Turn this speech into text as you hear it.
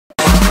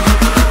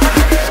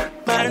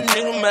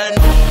man.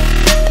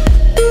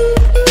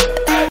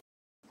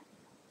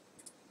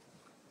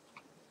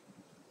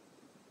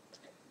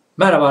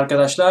 Merhaba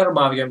arkadaşlar,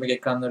 Mavi Gömlek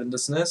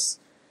ekranlarındasınız.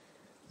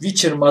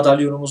 Witcher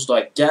madalyonumuz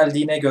da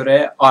geldiğine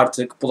göre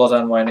artık Blood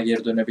and Wine'a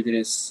geri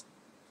dönebiliriz.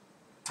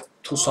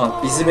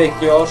 Toussaint bizi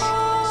bekliyor.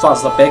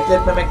 Fazla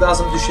bekletmemek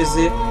lazım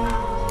düşezi.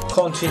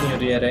 Continue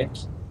diyerek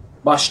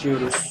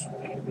başlıyoruz.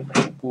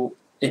 Bu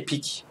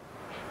epik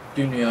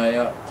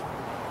dünyaya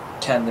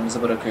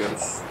kendimizi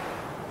bırakıyoruz.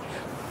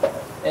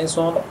 En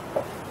son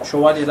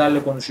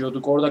şövalyelerle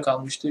konuşuyorduk, orada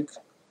kalmıştık.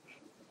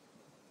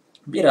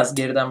 Biraz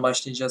geriden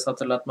başlayacağız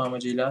hatırlatma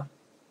amacıyla.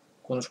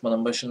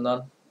 Konuşmanın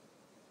başından.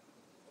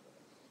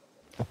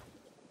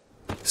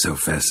 So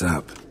fess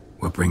up.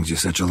 What brings you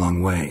such a long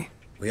way?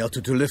 We are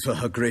to deliver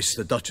Her Grace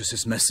the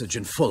Duchess's message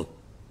in full,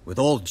 with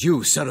all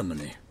due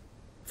ceremony.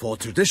 For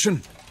tradition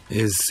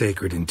Is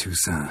sacred in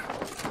Toussaint.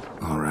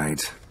 All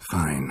right,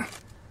 fine.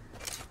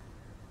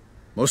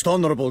 Most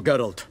honorable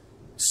Geralt,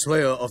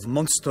 slayer of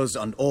monsters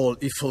and all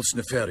evils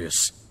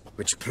nefarious,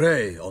 which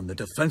prey on the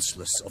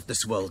defenseless of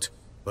this world.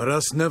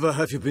 Whereas never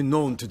have you been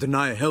known to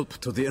deny help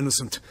to the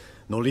innocent,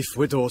 nor leave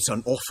widows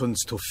and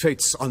orphans to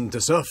fates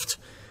undeserved.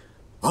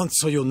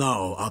 Answer you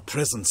now our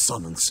present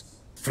summons.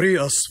 Free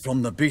us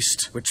from the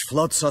beast which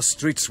floods our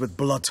streets with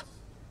blood,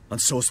 and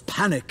sows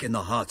panic in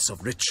the hearts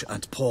of rich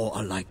and poor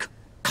alike.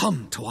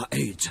 Come to our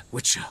aid,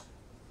 Witcher.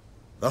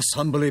 Thus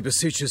humbly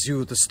beseeches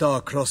you the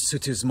Star-Crossed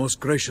City's most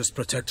gracious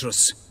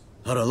protectress,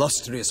 Her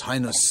Illustrious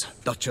Highness,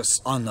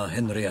 Duchess Anna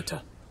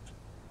Henrietta.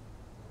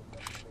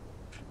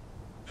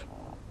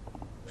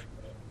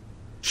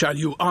 Shall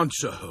you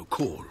answer her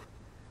call?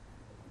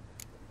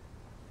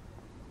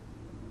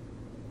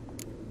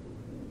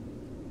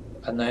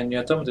 Anna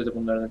Henrietta mı dedi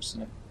bunların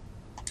hepsini?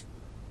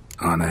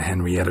 Anna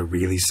Henrietta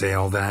really say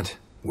all that?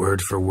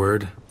 Word for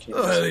word?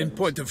 Well, in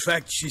point of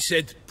fact, she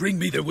said, bring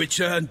me the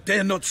Witcher and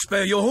dare not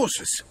spare your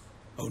horses.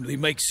 Only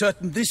make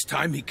certain this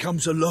time he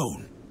comes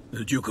alone.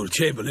 The Ducal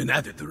Chamberlain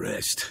added the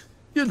rest.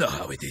 You know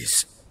how it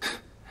is.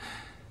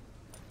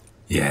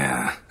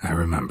 Yeah, I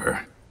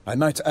remember. I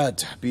might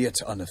add, be it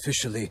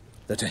unofficially,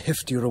 that a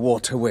hefty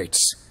reward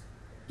awaits.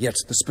 Yet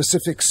the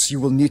specifics you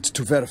will need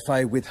to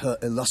verify with Her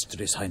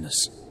Illustrious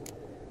Highness.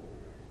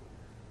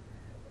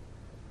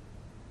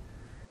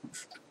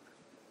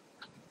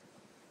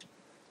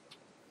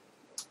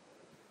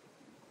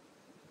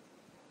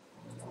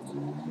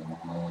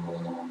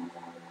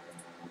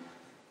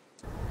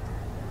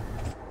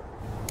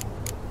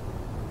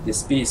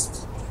 This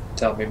beast,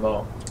 tell me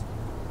more.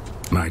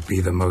 Might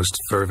be the most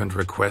fervent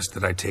request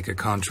that I take a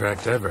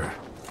contract ever.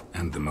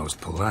 And the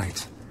most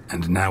polite.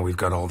 And now we've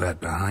got all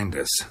that behind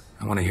us.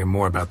 I want to hear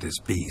more about this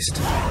beast.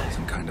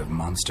 Some kind of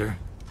monster?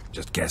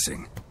 Just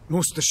guessing.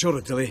 Most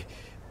assuredly,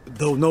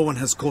 though no one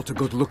has caught a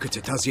good look at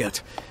it as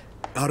yet.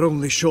 Our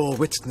only sure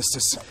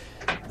witnesses.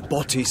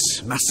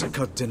 Bodies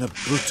massacred in a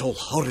brutal,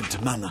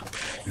 horrid manner.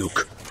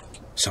 Look,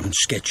 some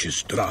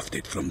sketches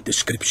drafted from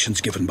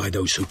descriptions given by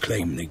those who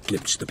claim they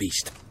glimpsed the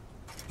beast.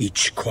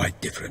 Each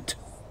quite different.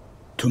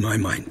 To my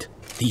mind,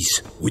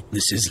 these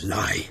witnesses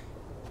lie.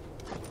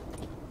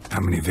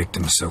 How many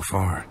victims so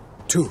far?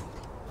 2.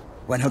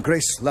 When Her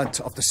Grace learnt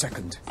of the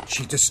second,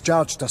 she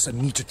discharged us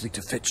immediately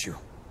to fetch you,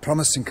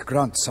 promising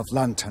grants of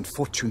land and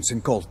fortunes in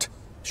gold,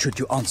 should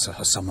you answer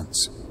her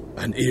summons.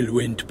 An ill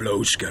wind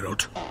blows,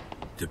 Geralt.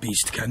 The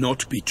beast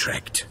cannot be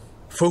tracked.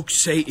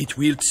 Folks say it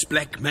wields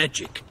black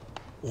magic.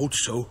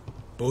 Also,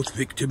 both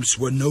victims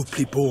were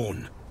nobly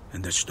born,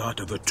 and the start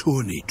of a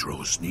tourney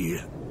draws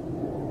near.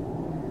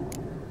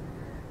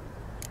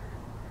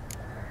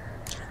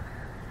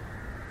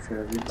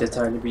 Şöyle bir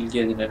detaylı bilgi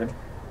edinelim.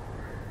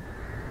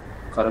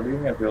 Kara büyü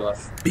mü yapıyorlar?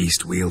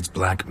 Beast wields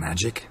black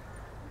magic?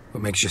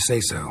 What makes you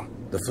say so?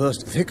 The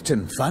first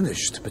victim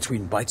vanished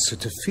between bites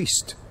at a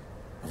feast.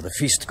 Of the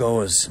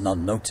feast-goers,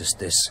 none noticed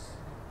this.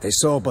 They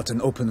saw but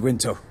an open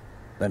window,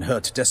 then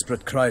heard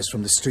desperate cries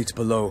from the street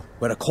below,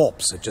 where a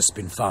corpse had just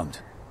been found.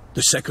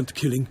 The second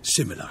killing,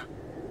 similar.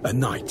 A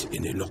night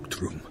in a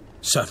locked room.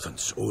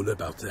 Servants all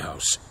about the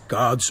house.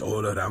 Guards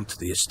all around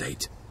the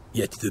estate.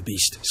 Yet the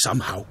beast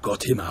somehow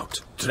got him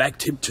out,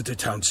 dragged him to the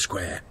town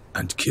square,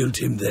 and killed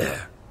him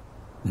there.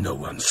 No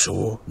one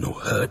saw, nor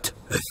heard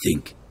a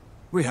thing.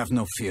 We have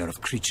no fear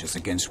of creatures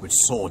against which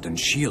sword and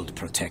shield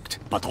protect.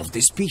 But of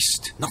this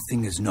beast,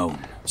 nothing is known,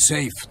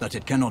 save that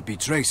it cannot be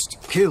traced,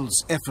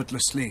 kills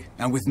effortlessly,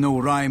 and with no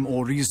rhyme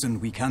or reason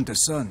we can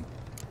discern.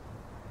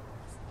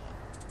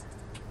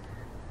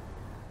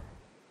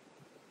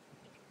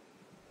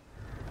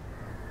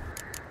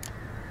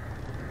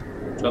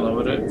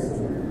 Canavarı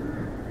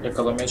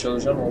yakalamaya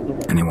çalışan oldu mu?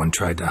 Anyone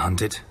tried to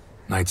hunt it?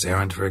 Knights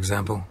errant, for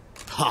example?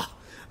 Ha!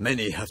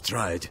 Many have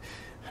tried.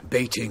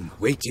 Baiting,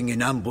 waiting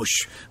in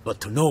ambush, but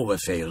to no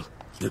avail.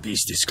 The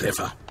beast is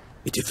clever.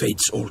 It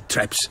evades all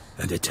traps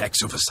and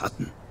attacks of a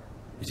sudden.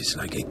 It is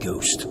like a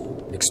ghost.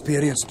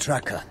 Experienced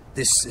tracker,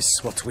 this is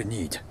what we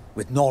need,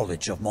 with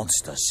knowledge of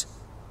monsters.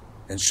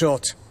 In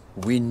short,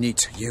 we need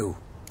you.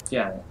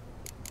 Yani.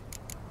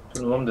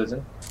 Turnuva mı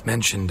dedin?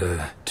 Mentioned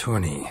a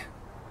tourney.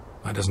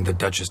 Why doesn't the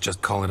Duchess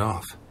just call it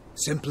off?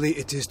 Simply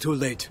it is too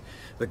late.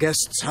 The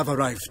guests have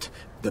arrived.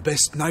 The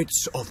best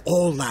knights of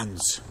all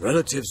lands,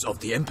 relatives of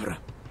the Emperor.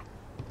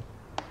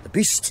 The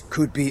beast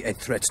could be a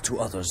threat to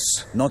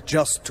others, not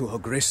just to Her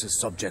Grace's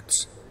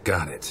subjects.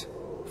 Got it.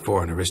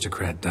 Before an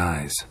aristocrat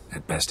dies,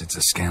 at best it's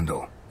a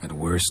scandal. At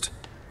worst,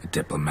 a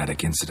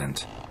diplomatic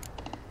incident.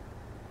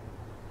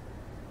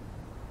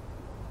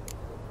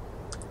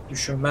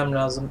 Düşünmem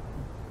lazım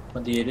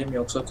mı diyelim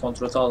yoksa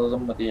kontratı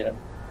alalım mı diyelim.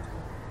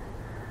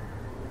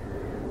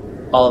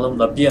 Alalım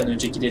da bir an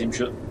önce gidelim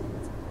şu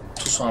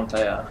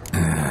Toussaint'a.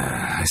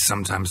 I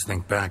sometimes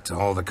think back to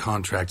all the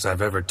contracts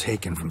I've ever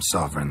taken from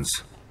sovereigns.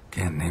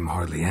 Can't name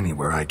hardly any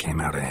where I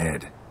came out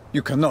ahead.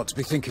 You cannot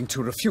be thinking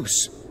to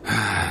refuse.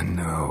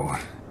 No.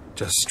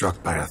 Just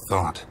struck by a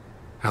thought.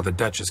 How the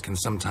Duchess can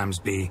sometimes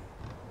be...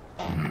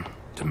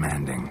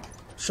 demanding.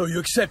 So you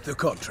accept the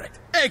contract.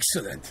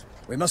 Excellent.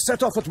 We must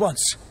set off at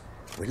once.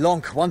 We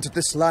long wanted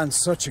this land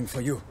searching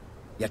for you.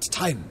 Yet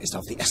time is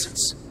of the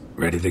essence.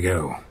 Ready to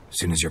go, as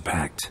soon as you're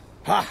packed.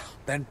 Ha!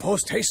 Then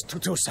post haste to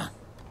Toussaint.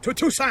 To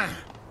Toussaint.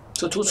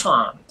 To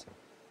Toussaint.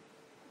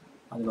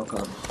 Hadi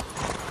bakalım.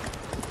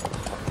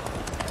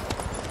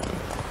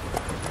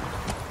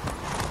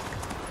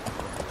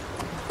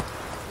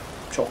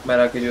 Çok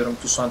merak ediyorum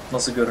Toussaint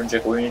nasıl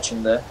görünecek oyun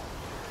içinde.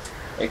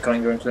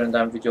 Ekran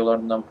görüntülerinden,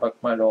 videolarından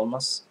bakmayla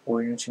olmaz.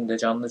 Oyun içinde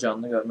canlı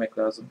canlı görmek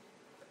lazım.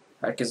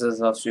 Herkese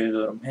tavsiye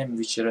ediyorum. Hem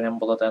Witcher'ı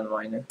hem Blood and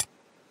Wine'ı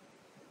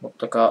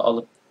mutlaka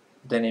alıp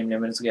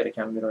deneyimlemeniz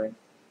gereken bir oyun.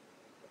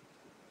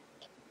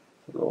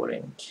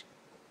 Loading.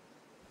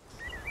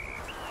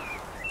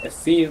 A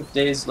few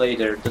days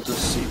later, the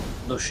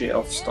Duchy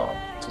of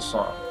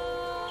Toussaint.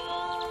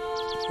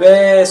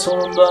 Ve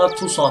sonunda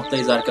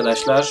Toussaint'tayız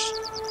arkadaşlar.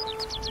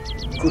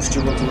 Kuş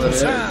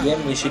cıvıltıları,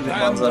 yemyeşil bir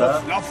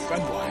manzara.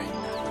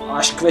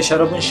 Aşk ve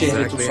şarabın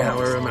şehri Toussaint.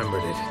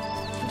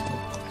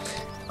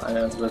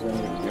 Aynen hatırladığım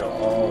gibi.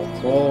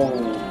 Oh,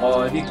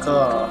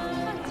 harika.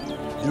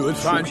 You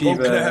will find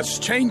Beauclair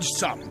has changed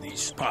some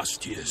these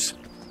past years.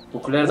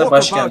 Beauclair'de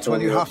başkent when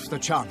you oluyor. have the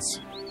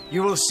chance.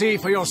 You will see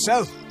for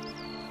yourself.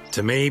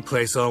 To me,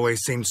 place always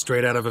seemed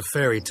straight out of a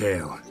fairy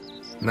tale.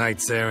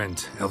 Knights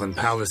errant, elven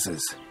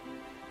palaces.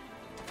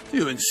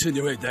 You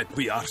insinuate that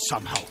we are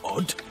somehow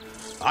odd?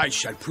 I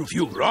shall prove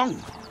you wrong.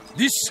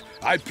 This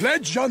I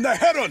pledge on the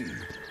Heron.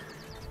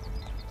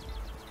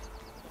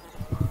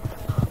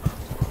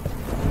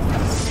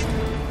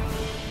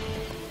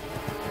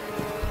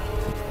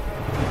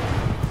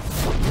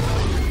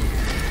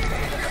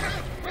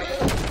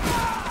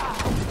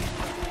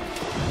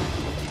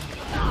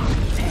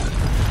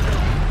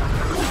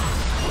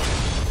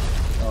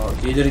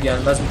 Gelir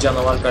gelmez bir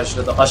canavar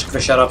karşıladı. Aşk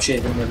ve şarap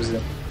şehrinde bizi.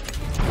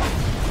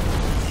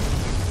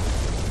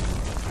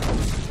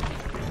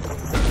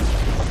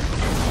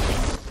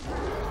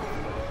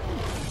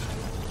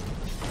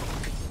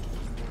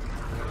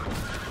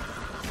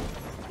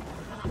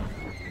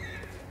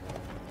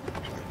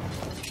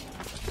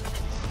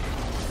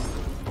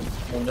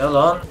 Bu ne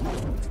lan?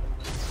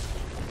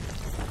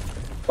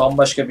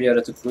 Bambaşka bir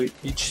yaratık bu.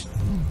 Hiç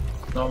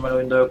normal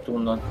oyunda yoktu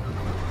bundan.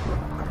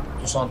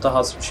 Toussaint'a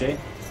has bir şey.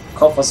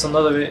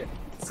 Kafasında da bir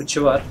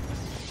fıçı var.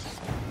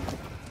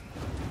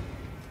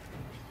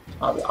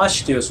 Abi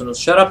aşk diyorsunuz,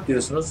 şarap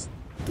diyorsunuz.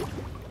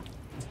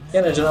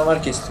 Gene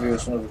canavar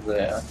kestiriyorsunuz bize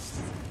ya.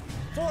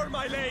 For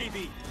my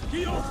lady,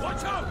 you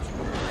watch out!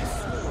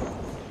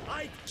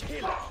 I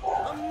kill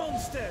a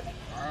monster.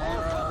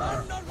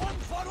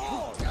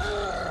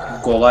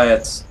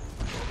 Goliath.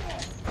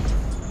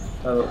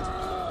 Tabii,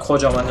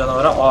 kocaman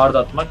canavara ağır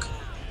atmak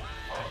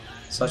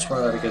saçma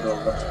bir hareket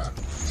oldu.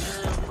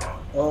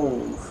 Oh.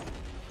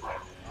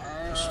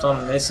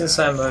 Ustam nesin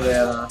sen böyle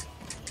ya?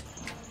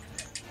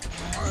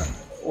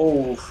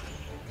 Of.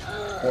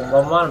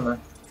 Bomban var mı?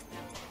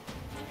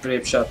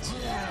 Grape shot.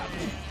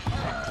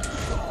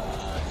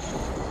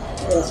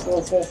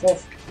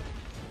 Of.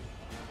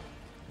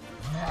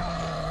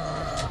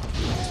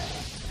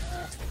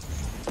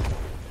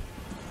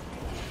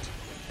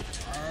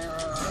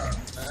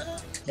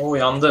 Oo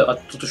yandı.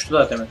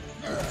 Tutuştular demin.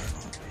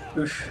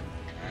 Üf.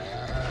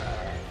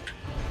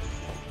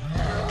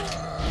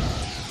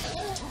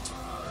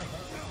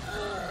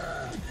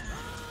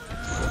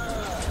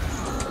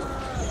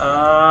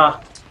 Aa.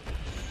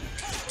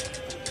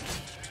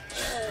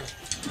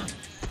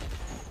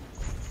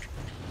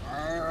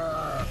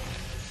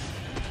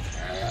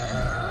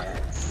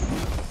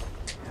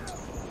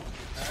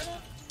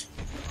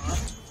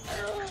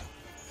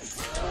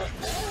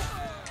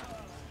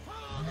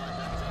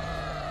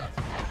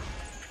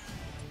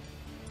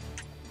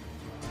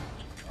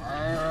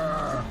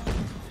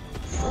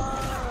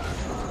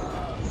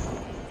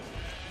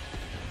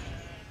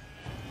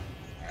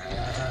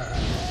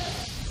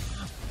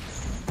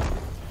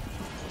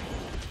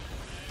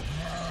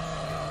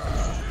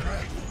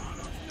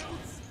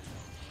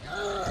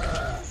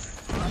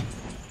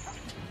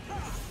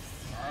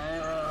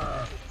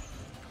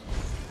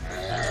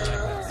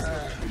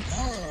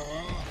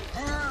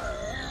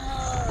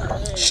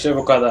 İşte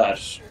bu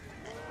kadar.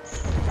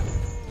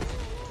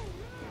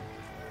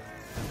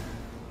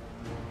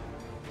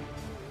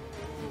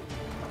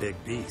 big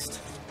beast.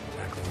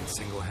 Tackling it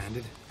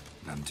single-handed?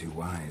 None too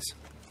wise.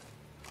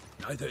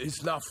 Neither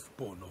is love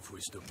born of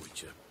wisdom,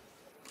 Witcher.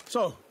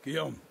 So,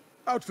 Guillaume,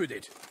 out with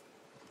it.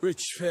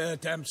 Which fair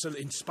damsel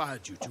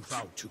inspired you to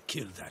vow to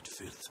kill that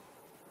filth?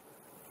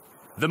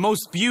 The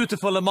most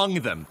beautiful among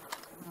them.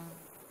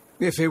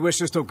 If he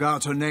wishes to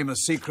guard her name a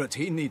secret,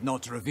 he need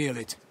not reveal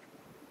it.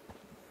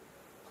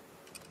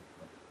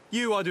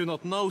 You I do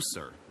not know,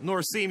 sir,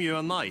 nor seem you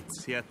a knight,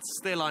 yet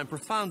still I am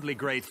profoundly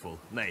grateful,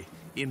 nay,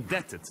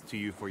 indebted to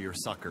you for your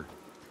succor.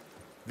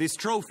 This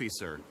trophy,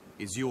 sir,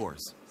 is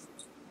yours.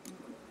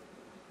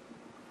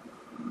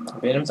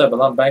 Benim tabi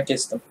lan, ben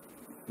kestim.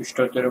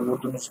 3-4'lere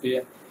vurdunuz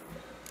diye.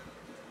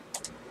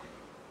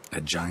 A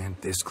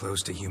giant this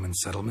close to human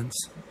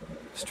settlements?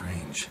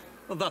 Strange.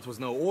 Well, that was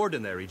no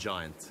ordinary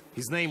giant.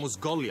 His name was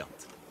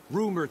Goliath,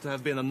 rumored to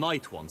have been a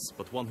knight once,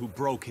 but one who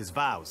broke his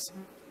vows.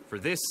 For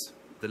this,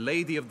 the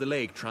Lady of the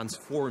Lake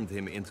transformed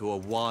him into a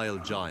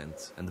wild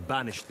giant and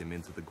banished him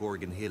into the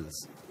Gorgon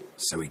Hills.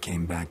 So he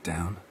came back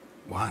down?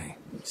 Why?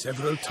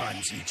 Several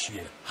times each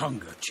year,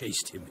 hunger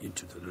chased him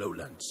into the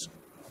lowlands.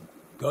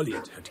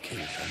 Goliath had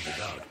killed and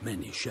devoured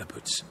many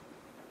shepherds.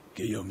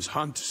 Guillaume's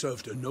hunt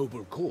served a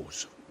noble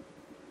cause.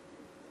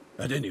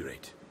 At any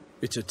rate,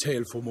 it's a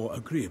tale for more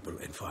agreeable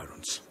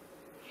environs.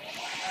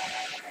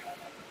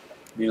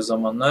 Bir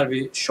zamanlar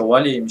bir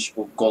şövalyeymiş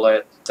bu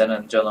Goliath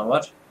denen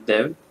canavar,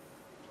 dev.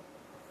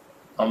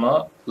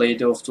 Ama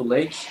Lady of the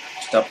Lake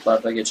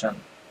kitaplarda geçen,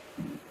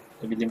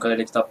 bildiğim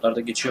kadarıyla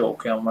kitaplarda geçiyor,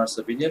 okuyan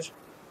varsa bilir.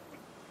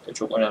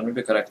 Çok önemli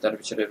bir karakter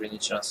Witcher evreni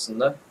için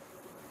aslında.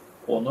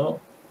 Onu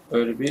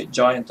öyle bir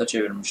Giant'a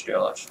çevirmiş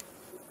diyorlar.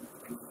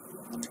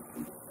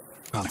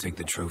 I'll take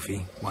the trophy.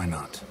 Why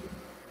not?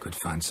 Could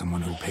find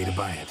someone who'll pay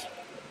to buy it.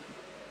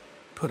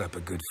 Put up a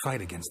good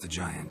fight against the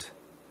giant.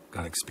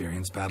 Got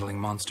experience battling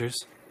monsters?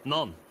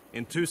 None.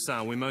 In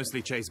Toussaint'a we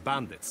mostly chase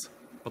bandits.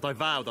 But I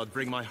vowed I'd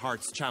bring my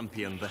heart's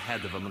champion the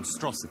head of a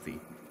monstrosity,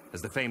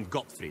 as the famed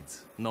Gottfried,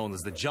 known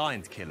as the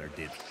Giant Killer,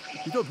 did.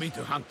 You don't mean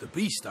to hunt the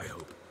beast, I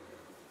hope.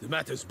 The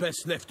matter's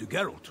best left to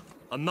Geralt.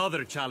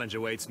 Another challenge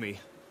awaits me.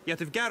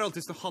 Yet if Geralt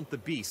is to hunt the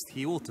beast,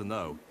 he ought to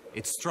know.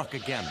 It struck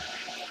again.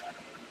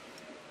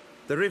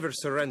 The river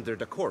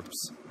surrendered a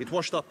corpse. It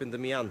washed up in the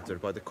meander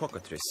by the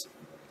cockatrice.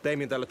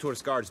 Damien de la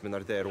Tour's guardsmen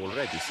are there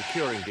already,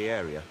 securing the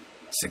area.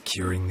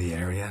 Securing the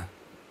area?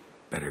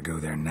 Better go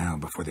there now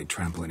before they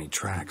trample any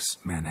tracks,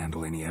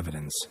 manhandle any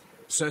evidence.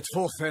 Set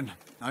forth, then.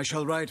 I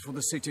shall ride for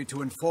the city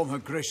to inform her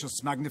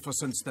gracious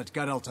magnificence that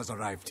Geralt has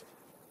arrived.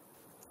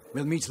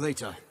 We'll meet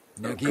later,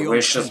 near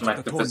Guillaume's tent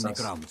at the tourney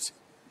grounds.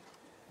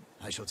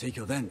 I shall take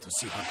you then to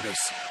see her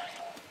grace.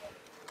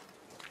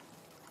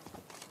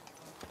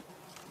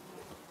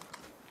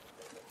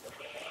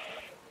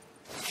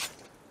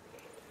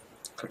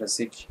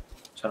 Klasik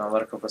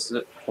canavar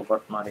kafası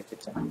kopartma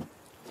hareketi.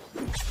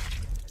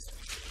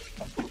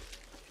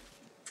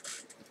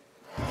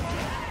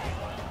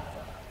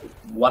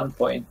 One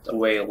point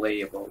away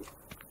layable.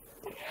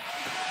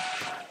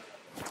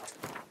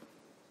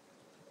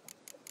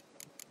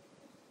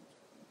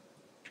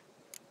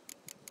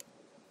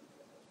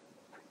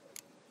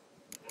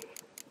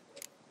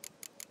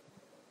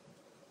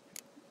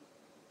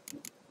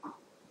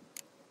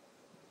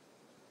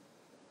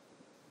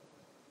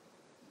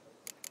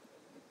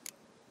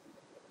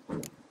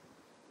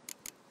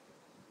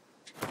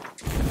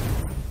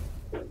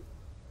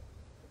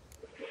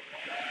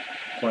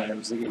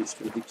 Oyunumuzu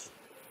geliştirdik.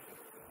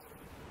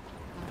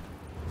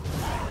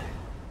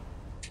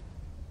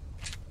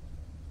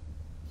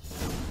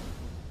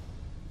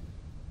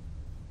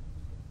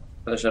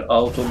 Arkadaşlar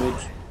auto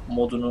loot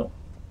modunu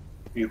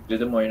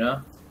yükledim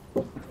oyuna.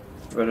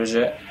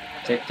 Böylece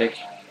tek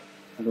tek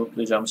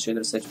lootlayacağımız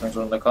şeyleri seçmek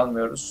zorunda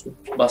kalmıyoruz.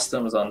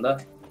 Bastığımız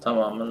anda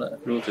tamamını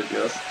loot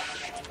ediyor.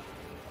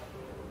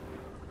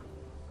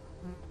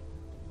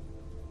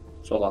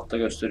 Sol altta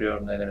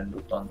gösteriyorum nelerin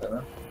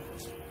lootlandığını.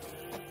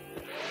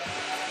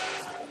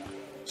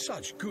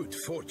 Such good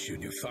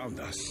fortune you found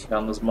us.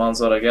 Yalnız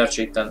manzara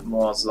gerçekten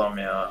muazzam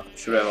ya.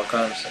 Şuraya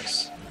bakar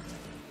mısınız?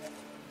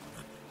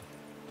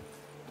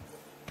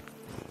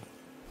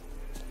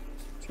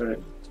 Şöyle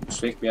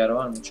yüksek bir yer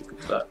var mı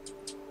çıkıp da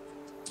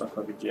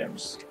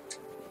bakabileceğimiz?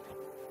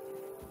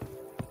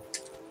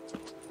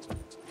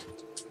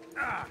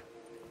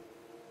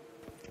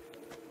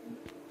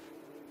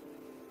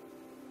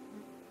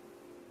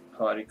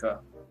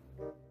 Harika.